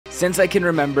Since I can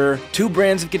remember, two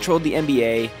brands have controlled the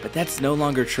NBA, but that's no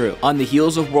longer true. On the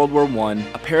heels of World War I,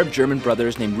 a pair of German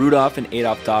brothers named Rudolf and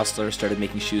Adolf Dassler started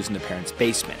making shoes in their parents'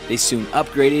 basement. They soon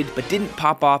upgraded, but didn't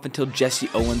pop off until Jesse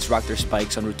Owens rocked their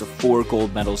spikes en route to 4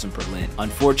 gold medals in Berlin.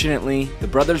 Unfortunately, the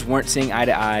brothers weren't seeing eye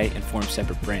to eye and formed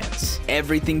separate brands.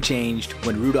 Everything changed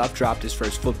when Rudolf dropped his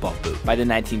first football boot. By the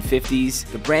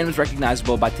 1950s, the brand was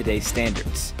recognizable by today's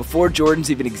standards. Before Jordans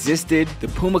even existed, the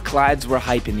Puma Clydes were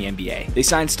hype in the NBA. They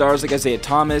signed stars like Isaiah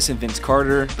Thomas and Vince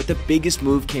Carter, but the biggest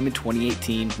move came in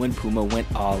 2018 when Puma went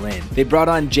all in. They brought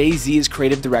on Jay-Z as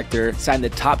creative director, signed the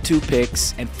top 2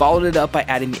 picks, and followed it up by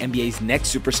adding the NBA's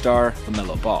next superstar,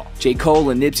 LaMelo Ball. J.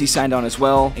 Cole and Nipsey signed on as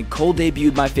well, and Cole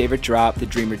debuted my favorite drop, the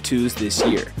Dreamer 2s, this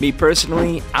year. Me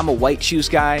personally, I'm a white shoes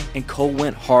guy, and Cole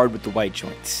went hard with the white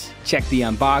joints. Check the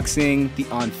unboxing, the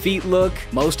on-feet look,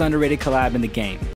 most underrated collab in the game.